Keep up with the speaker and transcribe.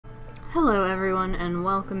Hello everyone, and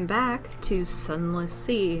welcome back to Sunless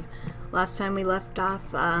Sea. Last time we left off,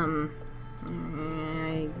 I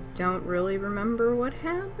don't really remember what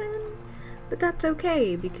happened, but that's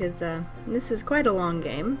okay, because, this is quite a long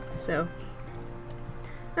game, so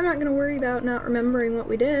I'm not gonna worry about not remembering what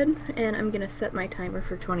we did, and I'm gonna set my timer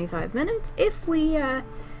for 25 minutes. If we,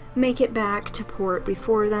 make it back to port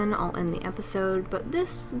before then, I'll end the episode, but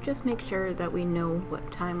this, just make sure that we know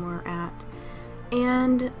what time we're at.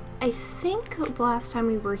 And I think last time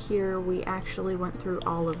we were here, we actually went through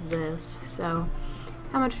all of this, so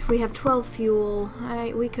how much? We have 12 fuel.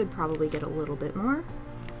 We could probably get a little bit more.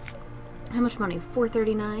 How much money?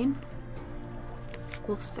 439.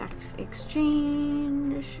 Wolfstack's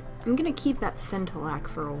exchange. I'm gonna keep that Scintillac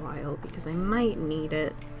for a while because I might need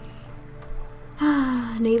it.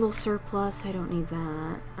 Naval surplus, I don't need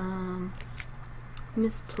that.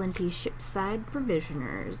 Miss Plenty shipside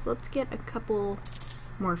provisioners. Let's get a couple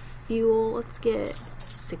more fuel. Let's get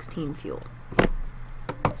 16 fuel.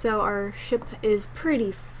 So our ship is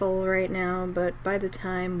pretty full right now, but by the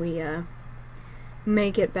time we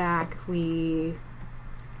make it back, we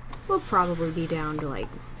will probably be down to like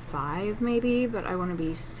 5 maybe, but I want to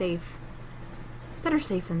be safe. Better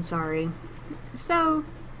safe than sorry. So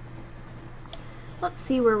let's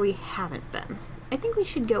see where we haven't been. I think we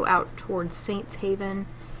should go out towards Saints Haven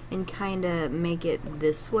and kind of make it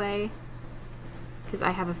this way, because I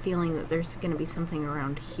have a feeling that there's going to be something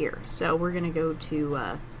around here. So we're going to go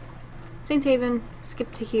to Saints Haven,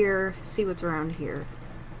 skip to here, see what's around here.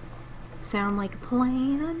 Sound like a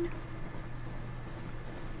plan?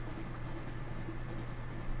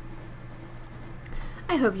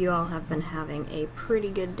 I hope you all have been having a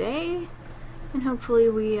pretty good day, and hopefully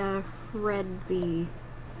we read the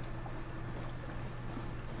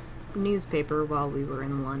newspaper while we were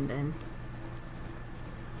in London.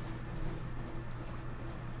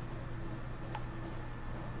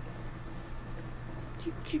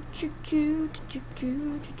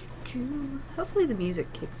 Hopefully the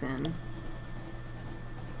music kicks in.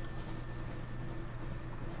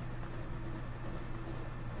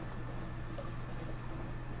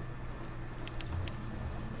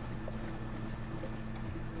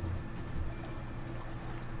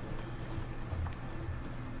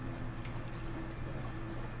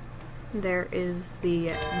 There is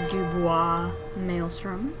the Dubois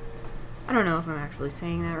Maelstrom. I don't know if I'm actually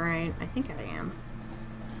saying that right. I think I am.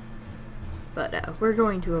 But we're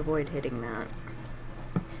going to avoid hitting that.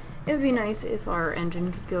 It would be nice if our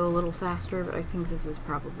engine could go a little faster, but I think this is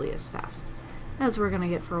probably as fast as we're going to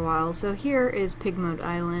get for a while. So here is Pigmoat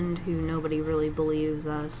Island, who nobody really believes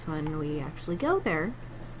us when we actually go there.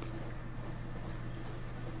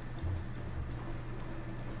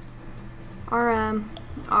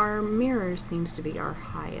 Our mirror seems to be our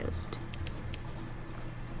highest.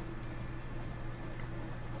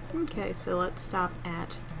 Okay, so let's stop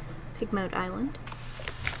at Pigmoat Island.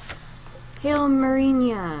 Hail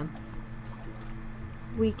Marinia!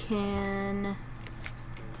 We can...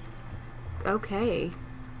 Okay.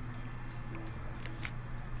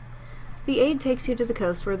 The aid takes you to the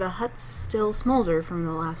coast where the huts still smolder from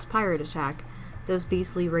the last pirate attack. Those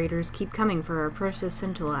beastly raiders keep coming for our precious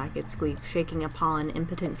Scintillac, it squeaks, shaking a paw in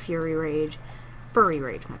impotent furry rage,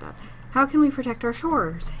 my bad. How can we protect our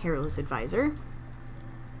shores, hairless advisor?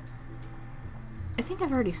 I think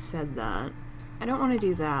I've already said that. I don't want to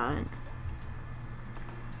do that.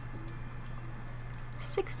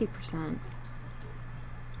 60%. I'm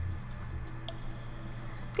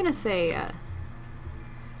gonna say,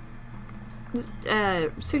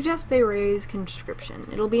 suggest they raise conscription.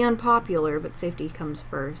 It'll be unpopular, but safety comes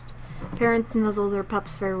first. Parents nuzzle their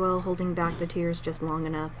pups farewell, holding back the tears just long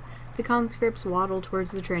enough. The conscripts waddle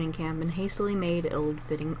towards the training camp in hastily made,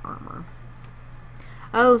 ill-fitting armor.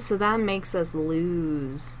 Oh, so that makes us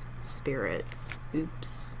lose spirit.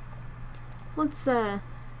 Oops. Let's,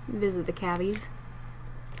 visit the cabbies.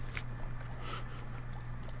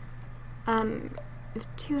 If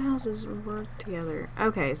two houses work together...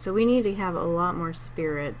 Okay, so we need to have a lot more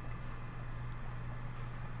spirit.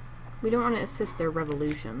 We don't want to assist their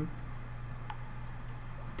revolution.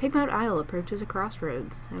 Pigmoat Isle approaches a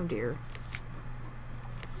crossroads. Oh dear.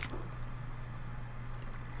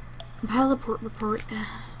 Compile a port report.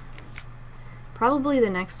 Probably the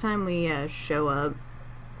next time we show up,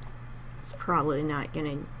 it's probably not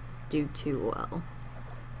gonna do too well.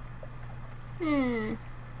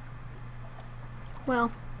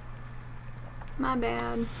 Well, my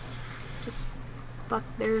bad. Just fuck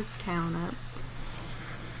their town up.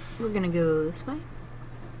 We're gonna go this way.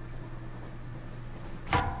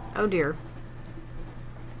 Oh dear.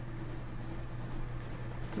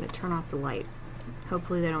 I'm gonna turn off the light.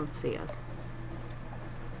 Hopefully they don't see us.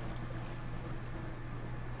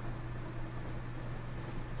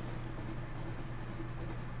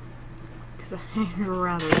 Because I'd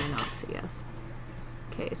rather they not see us.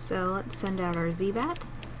 Okay, so let's send out our Z-Bat.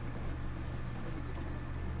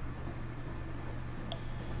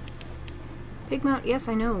 Pigmount, yes,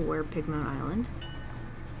 I know where Pigmount Island.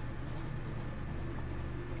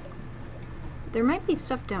 There might be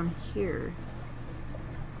stuff down here.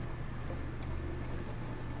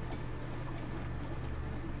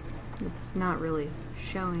 It's not really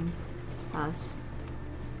showing us.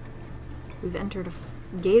 We've entered a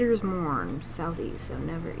Gator's Mourn, southeast, so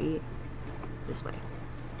never eat this way.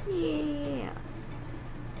 Yeah.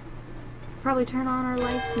 Probably turn on our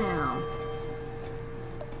lights now.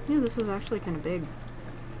 Yeah, this is actually kind of big.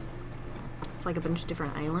 It's like a bunch of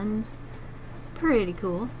different islands. Pretty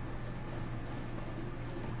cool.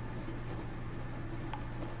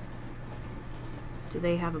 Do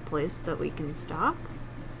they have a place that we can stop?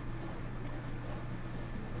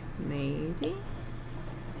 Maybe?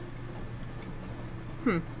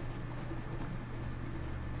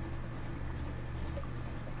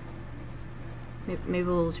 Maybe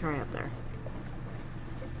we'll try up there.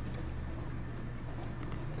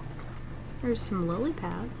 There's some lily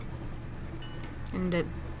pads. And a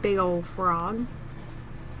big old frog.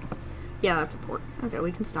 Yeah, that's a port. Okay,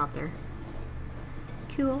 we can stop there.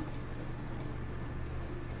 Cool.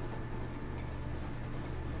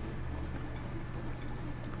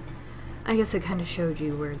 I guess I kind of showed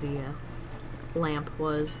you where the lamp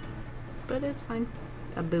was, but it's fine.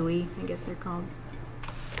 A buoy, I guess they're called.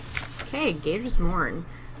 Okay, Gator's Mourn.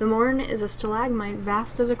 The Mourn is a stalagmite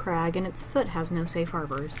vast as a crag, and its foot has no safe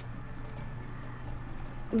harbors.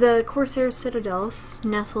 The Corsair's citadel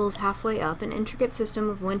nestles halfway up. An intricate system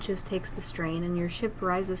of winches takes the strain, and your ship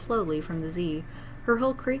rises slowly from the Z. Her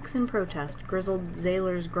hull creaks in protest. Grizzled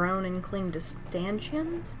sailors groan and cling to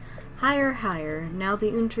stanchions. Higher, higher. Now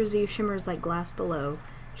the Untersee shimmers like glass below.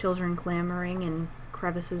 Children clamoring in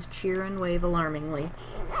crevices cheer and wave alarmingly.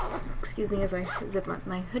 Excuse me as I zip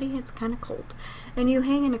my hoodie, it's kind of cold. And you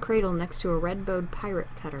hang in a cradle next to a red-bowed pirate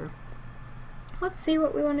cutter. Let's see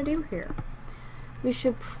what we want to do here. We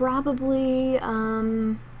should probably,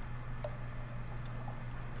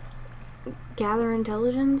 gather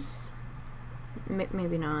intelligence?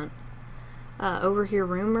 Maybe not. Overhear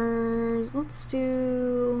rumors. Let's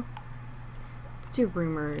do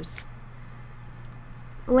rumors.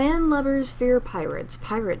 Landlubbers fear pirates.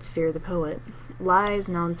 Pirates fear the poet. Lies,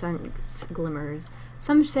 nonsense, glimmers.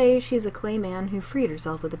 Some say she's a clay man who freed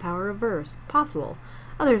herself with the power of verse. Possible.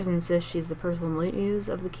 Others insist she's the personal muse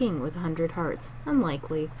of the king with 100 hearts.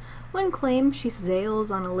 Unlikely. One claims she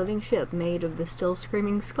sails on a living ship made of the still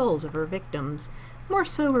screaming skulls of her victims. More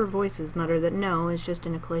sober voices mutter that no is just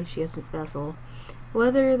an ecclesiast vessel.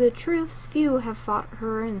 Whether the truth's few have fought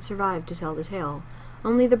her and survived to tell the tale.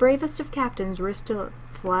 Only the bravest of captains risk to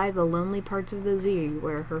fly the lonely parts of the Z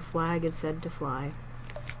where her flag is said to fly.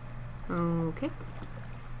 Okay.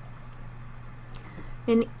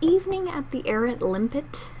 An evening at the errant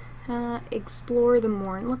limpet. Explore the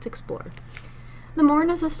Mourn. Let's explore. The Mourn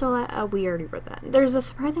is we already read that. There's a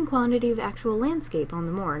surprising quantity of actual landscape on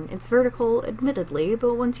the Mourn. It's vertical, admittedly,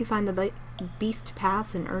 but once you find the beast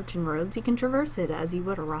paths and urchin roads, you can traverse it as you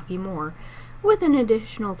would a rocky moor, with an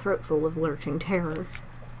additional throatful of lurching terror.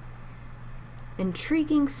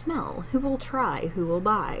 Intriguing smell. Who will try? Who will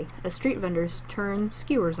buy? A street vendor turns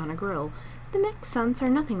skewers on a grill. The mixed scents are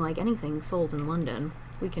nothing like anything sold in London.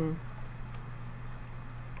 We can...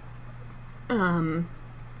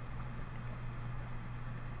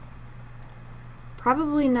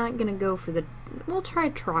 Probably not gonna go for the... We'll try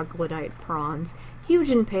troglodyte prawns.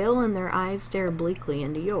 Huge and pale, and their eyes stare obliquely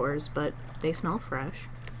into yours, but they smell fresh.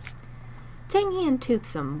 Tangy and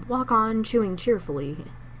toothsome. Walk on, chewing cheerfully.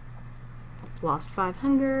 Lost 5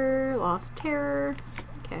 hunger, lost terror.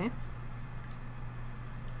 Okay.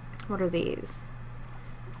 What are these?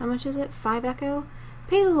 How much is it? 5 echo?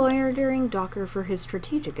 Pay the loitering docker for his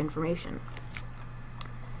strategic information.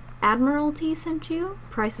 Admiralty sent you?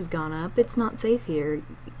 Price has gone up. It's not safe here.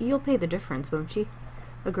 You'll pay the difference, won't you?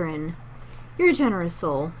 A grin. You're a generous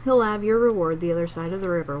soul. He'll have your reward the other side of the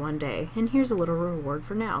river one day. And here's a little reward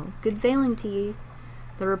for now. Good sailing to ye.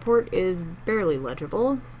 The report is barely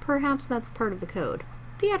legible. Perhaps that's part of the code.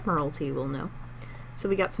 The Admiralty will know. So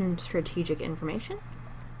we got some strategic information.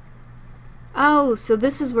 Oh, so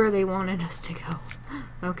this is where they wanted us to go.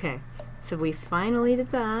 Okay, so we finally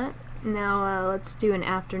did that. Now let's do an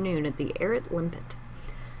afternoon at the Errant Limpet.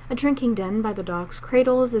 A drinking den by the dock's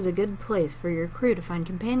cradles is a good place for your crew to find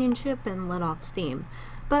companionship and let off steam.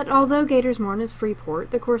 But although Gatorsmorn is free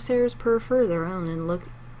port, the Corsairs prefer their own and look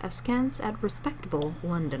askance at respectable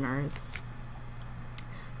Londoners.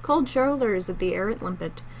 Cold shoulders at the errant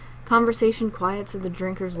limpet. Conversation quiets as the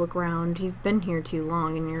drinkers look round. You've been here too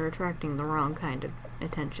long and you're attracting the wrong kind of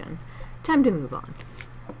attention. Time to move on.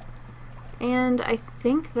 And I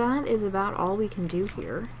think that is about all we can do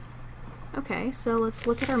here. Okay, so let's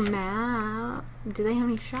look at our map. Do they have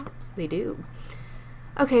any shops? They do.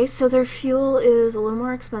 Okay, so their fuel is a little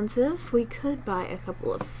more expensive. We could buy a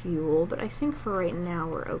couple of fuel, but I think for right now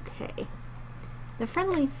we're okay. The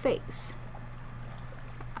friendly face.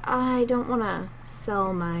 I don't want to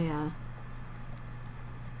sell my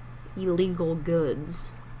illegal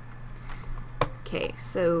goods. Okay,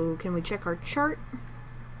 so can we check our chart?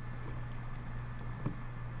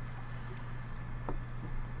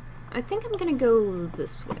 I think I'm gonna go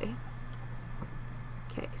this way.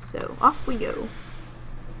 Okay, so off we go.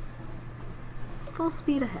 Full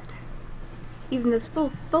speed ahead. Even though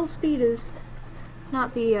full speed is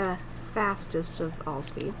not the fastest of all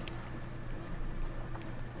speeds.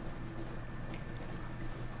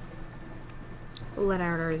 We'll let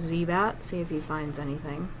out our Z-Bat, see if he finds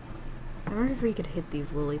anything. I wonder if we could hit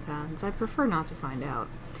these lily pads. I prefer not to find out.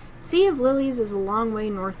 Sea of Lilies is a long way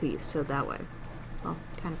northeast, so that way. Well,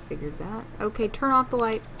 kind of figured that. Okay, turn off the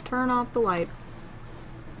light. Turn off the light.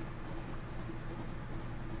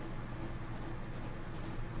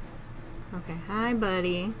 Okay, hi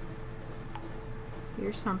buddy.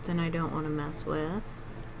 You're something I don't want to mess with.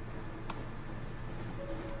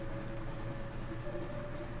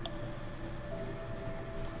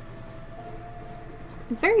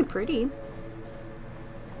 It's very pretty.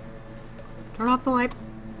 Turn off the light.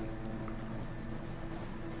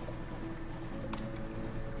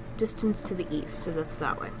 Distance to the east, so that's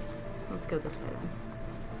that way. Let's go this way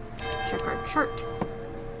then. Check our chart.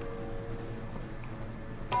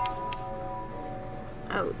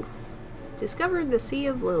 Oh. Discovered the Sea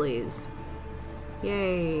of Lilies.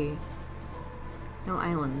 Yay. No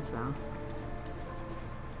islands, though.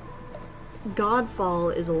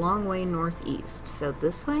 Godfall is a long way northeast, so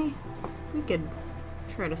this way? We could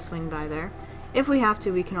try to swing by there. If we have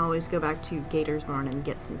to, we can always go back to Gatorsmorn and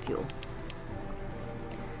get some fuel.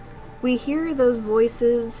 We hear those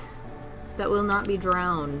voices that will not be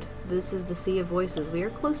drowned. This is the Sea of Voices. We are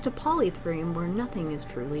close to Polythreme, where nothing is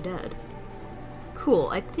truly dead. Cool.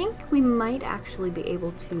 I think we might actually be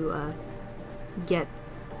able to get...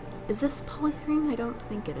 Is this Polythreme? I don't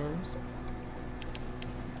think it is.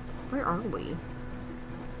 Where are we?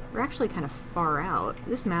 We're actually kind of far out.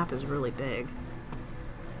 This map is really big.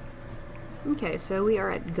 Okay, so we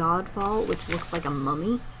are at Godfall, which looks like a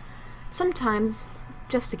mummy. Sometimes,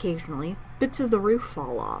 just occasionally, bits of the roof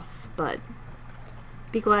fall off, but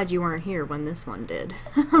be glad you weren't here when this one did.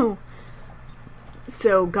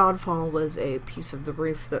 So Godfall was a piece of the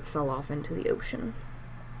roof that fell off into the ocean.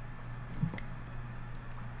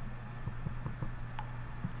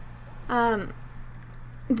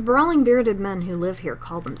 The brawling bearded men who live here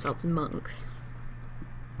call themselves monks.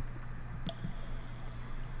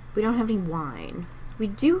 We don't have any wine. We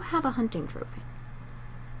do have a hunting trophy.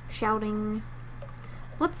 Shouting.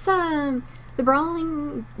 Let's, the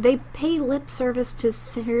brawling, they pay lip service to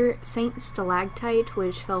Saint Stalactite,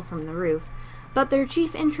 which fell from the roof, but their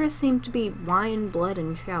chief interests seem to be wine, blood,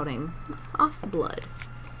 and shouting. Off blood.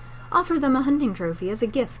 Offer them a hunting trophy as a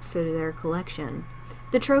gift for their collection.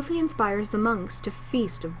 The trophy inspires the monks to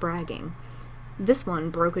feast of bragging. This one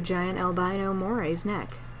broke a giant albino moiray's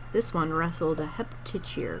neck. This one wrestled a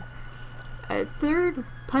hepatichir. A third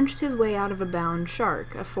punched his way out of a bound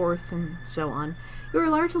shark, a fourth, and so on. You are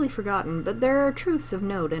largely forgotten, but there are truths of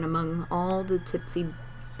note in among all the tipsy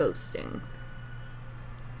boasting.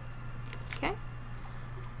 Okay.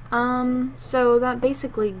 So that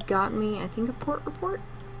basically got me, I think, a port report?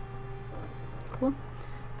 Cool.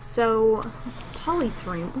 So,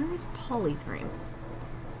 Polythreme. Where is Polythreme?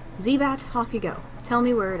 Z-Bat, off you go. Tell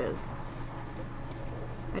me where it is.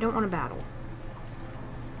 I don't want to battle.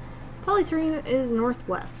 Polythreme is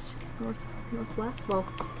northwest. Northwest? Well,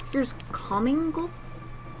 here's Commingle?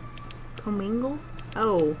 Commingle?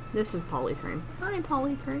 Oh, this is Polythreme. Hi,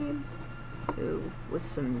 Polythreme. Ooh, with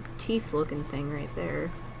some teeth-looking thing right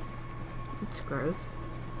there. It's gross.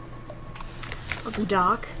 Let's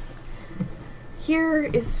dock. Here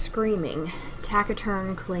is Screaming,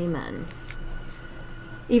 taciturn claymen.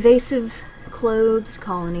 Evasive clothes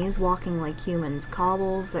colonies walking like humans,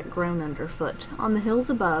 cobbles that groan underfoot. On the hills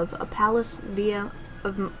above, a palace villa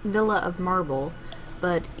of marble,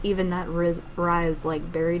 but even that writhes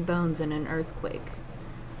like buried bones in an earthquake.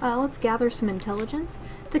 Let's gather some intelligence.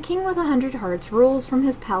 The king with 100 hearts rules from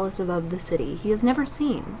his palace above the city he is never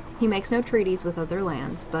seen. He makes no treaties with other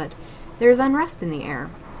lands, but there is unrest in the air.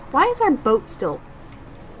 Why is our boat still...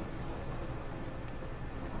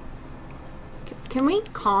 Can we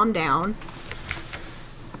calm down?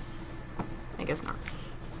 I guess not.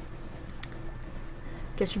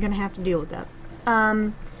 Guess you're gonna have to deal with that.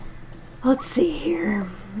 Let's see here.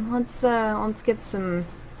 Let's get some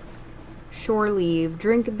shore leave.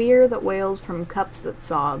 Drink a beer that wails from cups that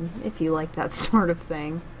sob, if you like that sort of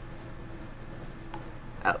thing.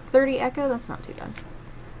 Oh, 30 echo? That's not too bad.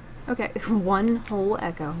 Okay, 1 whole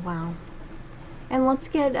echo. Wow. And let's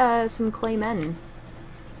get some clay men.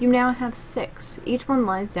 You now have 6. Each one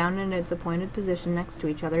lies down in its appointed position next to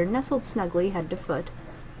each other, nestled snugly head to foot.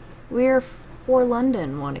 We're for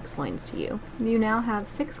London, one explains to you. You now have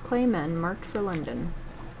 6 clay men marked for London.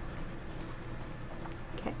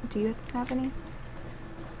 Okay, do you have any?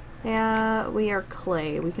 Yeah, we are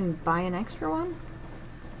clay. We can buy an extra one?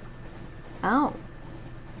 Oh.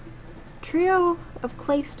 Trio of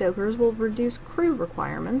clay stokers will reduce crew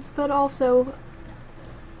requirements, but also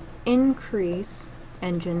increase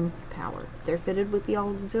engine power. They're fitted with the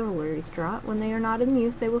auxiliary strut. When they are not in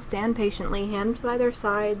use, they will stand patiently, hands by their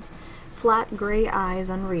sides, flat gray eyes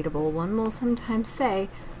unreadable. One will sometimes say,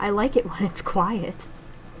 I like it when it's quiet.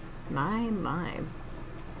 My.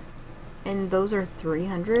 And those are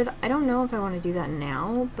 300. I don't know if I want to do that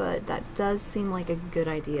now, but that does seem like a good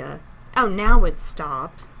idea. Oh, now it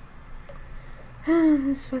stopped.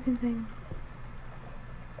 This fucking thing.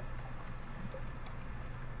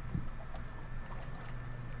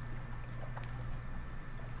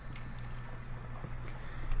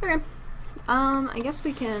 Okay. I guess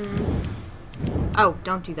we can... Oh,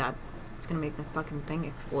 don't do that. It's gonna make the fucking thing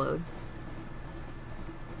explode.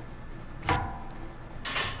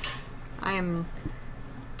 I am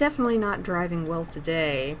definitely not driving well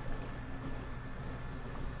today.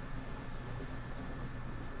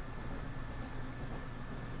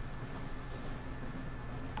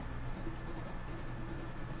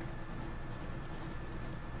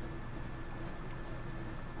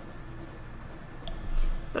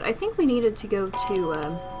 But I think we needed to go to,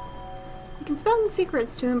 you can spend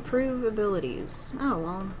secrets to improve abilities. Oh,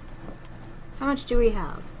 well, how much do we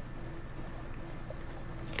have?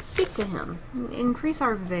 Speak to him. Increase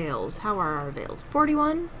our veils. How are our veils?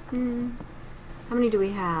 41? How many do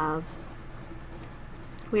we have?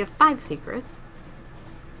 We have 5 secrets.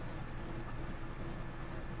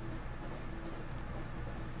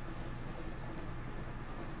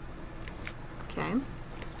 Okay.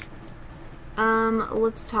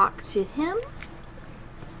 Let's talk to him.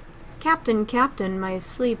 Captain, Captain, my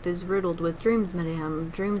sleep is riddled with dreams, madame.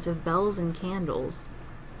 Dreams of bells and candles.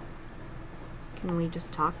 Can we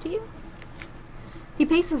just talk to you? He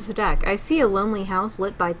paces the deck. I see a lonely house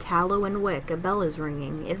lit by tallow and wick. A bell is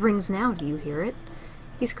ringing. It rings now. Do you hear it?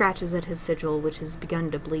 He scratches at his sigil, which has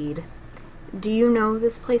begun to bleed. Do you know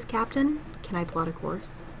this place, Captain? Can I plot a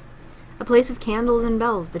course? A place of candles and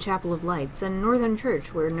bells, the Chapel of Lights, a northern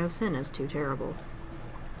church where no sin is too terrible.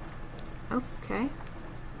 Okay.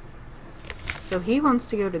 So he wants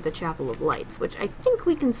to go to the Chapel of Lights, which I think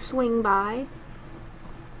we can swing by.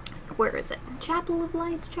 Where is it? Chapel of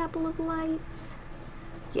Lights, Chapel of Lights.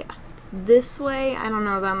 Yeah, it's this way. I don't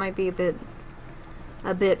know, that might be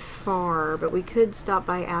a bit far, but we could stop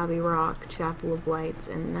by Abbey Rock, Chapel of Lights,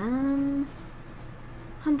 and then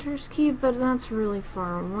Hunter's Keep, but that's really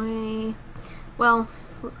far away. Well,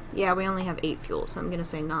 yeah, we only have 8 fuel, so I'm gonna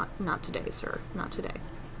say not today, sir. Not today.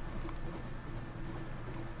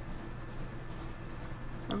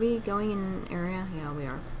 Are we going in an area? Yeah, we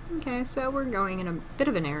are. Okay, so we're going in a bit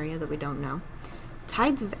of an area that we don't know.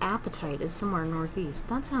 Tides of Appetite is somewhere northeast.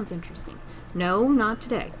 That sounds interesting. No, not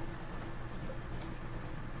today.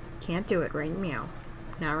 Can't do it. Right meow.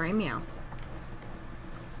 Not right meow.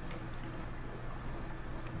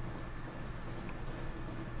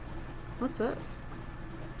 What's this?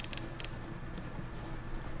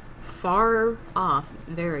 Far off.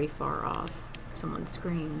 Very far off. Someone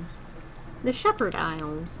screams. The Shepherd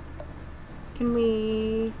Isles. Can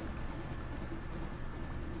we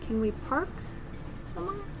park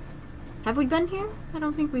somewhere? Have we been here? I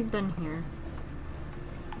don't think we've been here.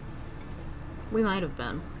 We might have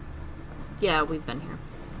been. Yeah, we've been here.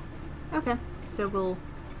 Okay, so we'll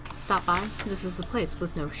stop by. This is the place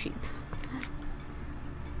with no sheep.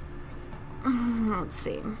 Let's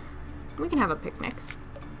see. We can have a picnic.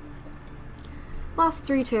 Lost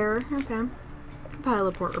 3 terror. Okay. Compile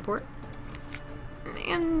a port report.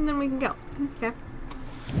 And then we can go. Okay.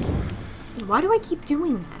 Why do I keep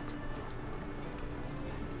doing that?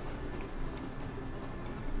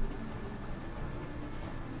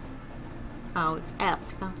 Oh, it's F,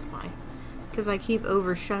 that's why. Because I keep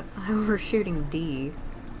overshooting D.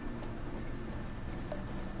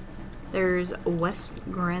 There's West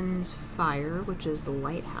Gren's Fire, which is the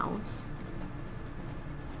lighthouse.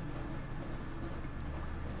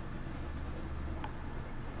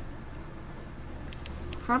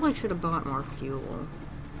 Probably should have bought more fuel.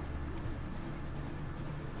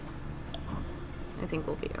 I think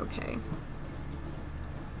we'll be okay.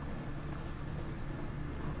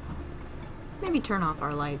 Maybe turn off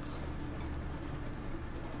our lights.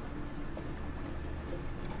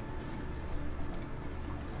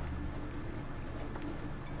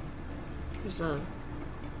 There's a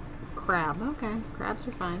crab. Okay, crabs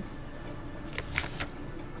are fine.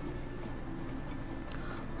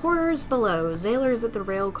 Horrors below. Sailors at the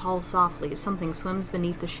rail call softly. Something swims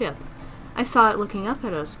beneath the ship. I saw it looking up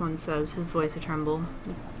at us, one says, his voice a tremble.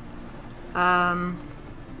 Yeah,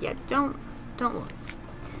 don't look.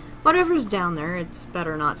 Whatever's down there, it's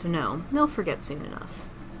better not to know. They'll forget soon enough.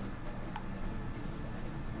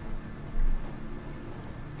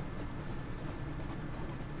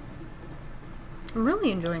 I'm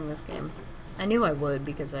really enjoying this game. I knew I would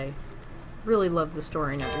because I really love the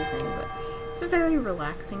story and everything, but it's a very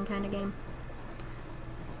relaxing kind of game.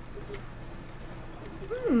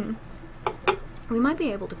 We might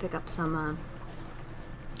be able to pick up some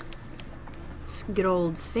good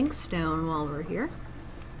old Sphinx stone while we're here.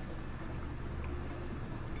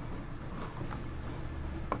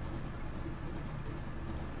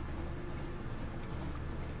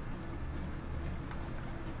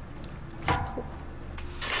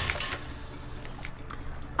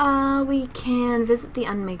 We can visit the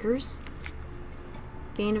Unmakers.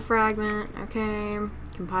 Gain a fragment, okay.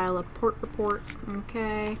 Compile a port report,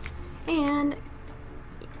 okay. And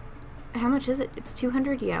how much is it? It's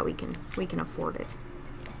 200? Yeah, we can afford it.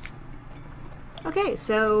 Okay,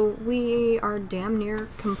 so we are damn near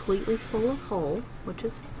completely full of hull, which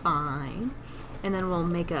is fine. And then we'll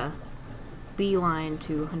make a beeline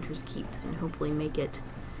to Hunter's Keep and hopefully make it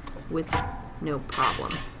with no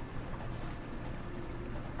problem.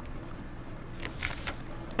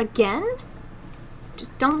 Again?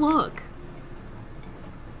 Just don't look.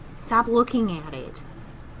 Stop looking at it.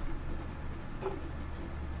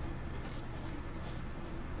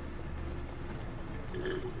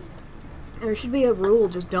 There should be a rule,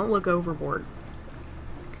 just don't look overboard.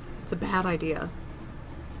 It's a bad idea.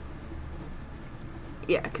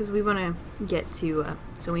 Yeah, because we want to get to,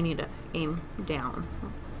 so we need to aim down.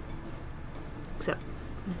 Except,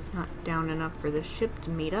 not down enough for the ship to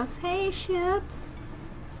meet us. Hey, ship!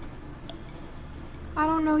 I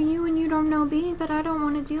don't know you and you don't know me, but I don't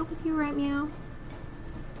want to deal with you right meow.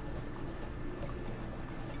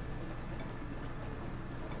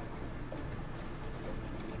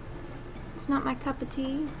 It's not my cup of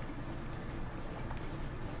tea.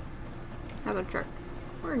 How about chart?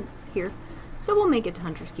 We're here. So we'll make it to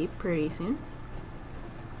Hunter's Keep pretty soon.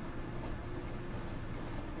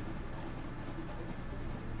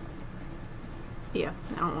 Yeah,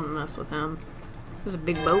 I don't want to mess with them. There's a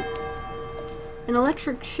big boat. An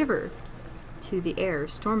electric shiver to the air.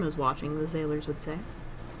 Storm is watching, the sailors would say.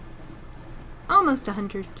 Almost to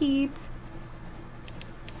Hunter's Keep.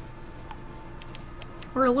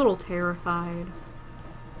 We're a little terrified.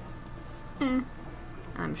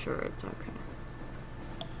 I'm sure it's okay.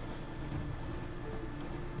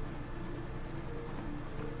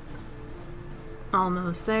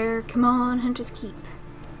 Almost there. Come on, Hunter's Keep.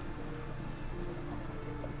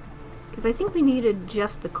 Because I think we needed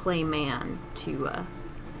just the Clay Man to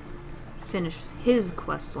finish his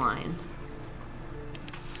quest line.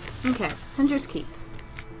 Okay, Hunter's Keep.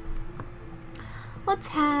 Let's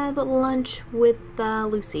have lunch with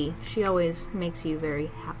Lucy. She always makes you very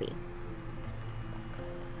happy.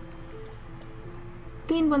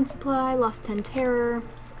 Gained 1 supply, lost 10 terror.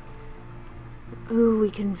 Ooh,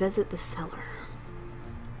 we can visit the cellar.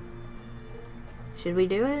 Should we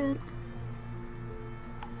do it?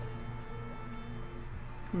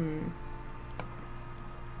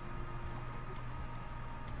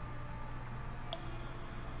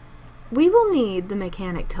 We will need, the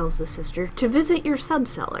mechanic tells the sister, to visit your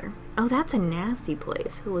sub-cellar. Oh, that's a nasty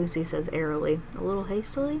place, Lucy says airily, a little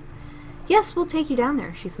hastily. Yes, we'll take you down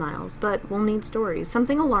there, she smiles, but we'll need stories.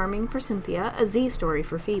 Something alarming for Cynthia, a Z story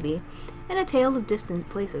for Phoebe, and a tale of distant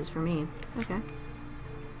places for me. Okay.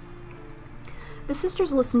 The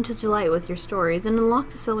sisters listen to delight with your stories and unlock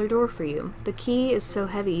the cellar door for you. The key is so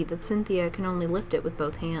heavy that Cynthia can only lift it with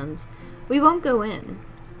both hands. We won't go in,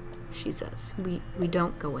 she says. We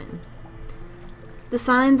don't go in. The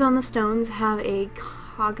signs on the stones have a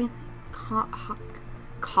Caucasian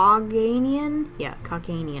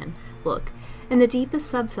Look, in the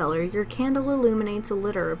deepest subcellar, your candle illuminates a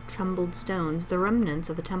litter of tumbled stones, the remnants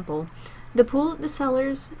of a temple. The pool at the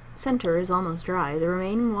cellar's center is almost dry. The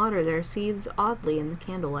remaining water there seethes oddly in the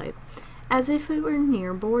candlelight, as if it were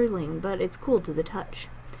near boiling, but it's cool to the touch.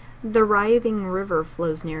 The writhing river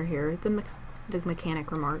flows near here, the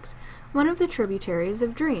mechanic remarks. One of the tributaries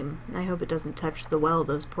of Dream. I hope it doesn't touch the well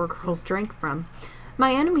those poor girls drank from.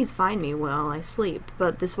 My enemies find me while I sleep,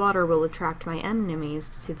 but this water will attract my enemies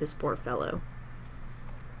to this poor fellow.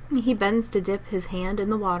 He bends to dip his hand in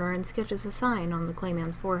the water and sketches a sign on the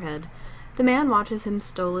clayman's forehead. The man watches him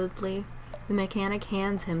stolidly. The mechanic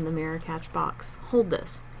hands him the mirror catch box. Hold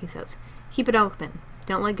this, he says. Keep it open.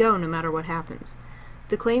 Don't let go no matter what happens.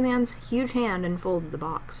 The clayman's huge hand unfolded the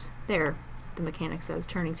box. There, the mechanic says,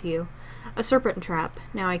 turning to you. A serpent trap.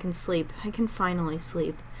 Now I can sleep. I can finally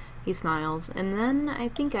sleep. He smiles, and then I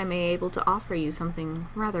think I may be able to offer you something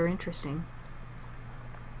rather interesting.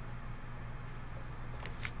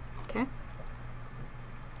 Okay.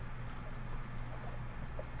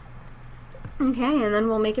 Okay, and then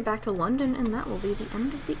we'll make it back to London, and that will be the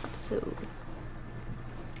end of the episode.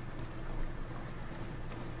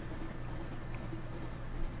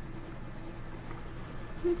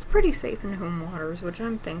 It's pretty safe in home waters, which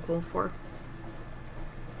I'm thankful for.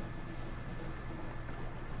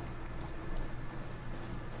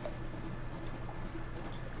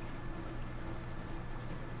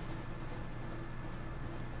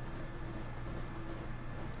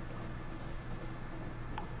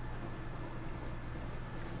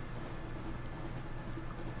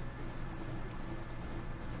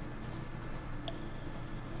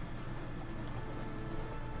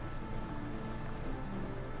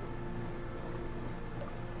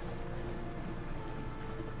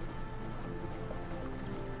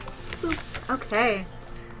 Okay,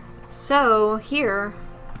 so here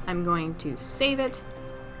I'm going to save it.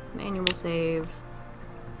 Manual save.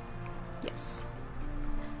 Yes.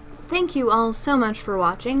 Thank you all so much for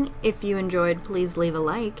watching. If you enjoyed, please leave a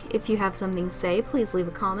like. If you have something to say, please leave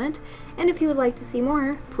a comment. And if you would like to see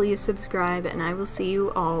more, please subscribe, and I will see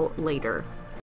you all later.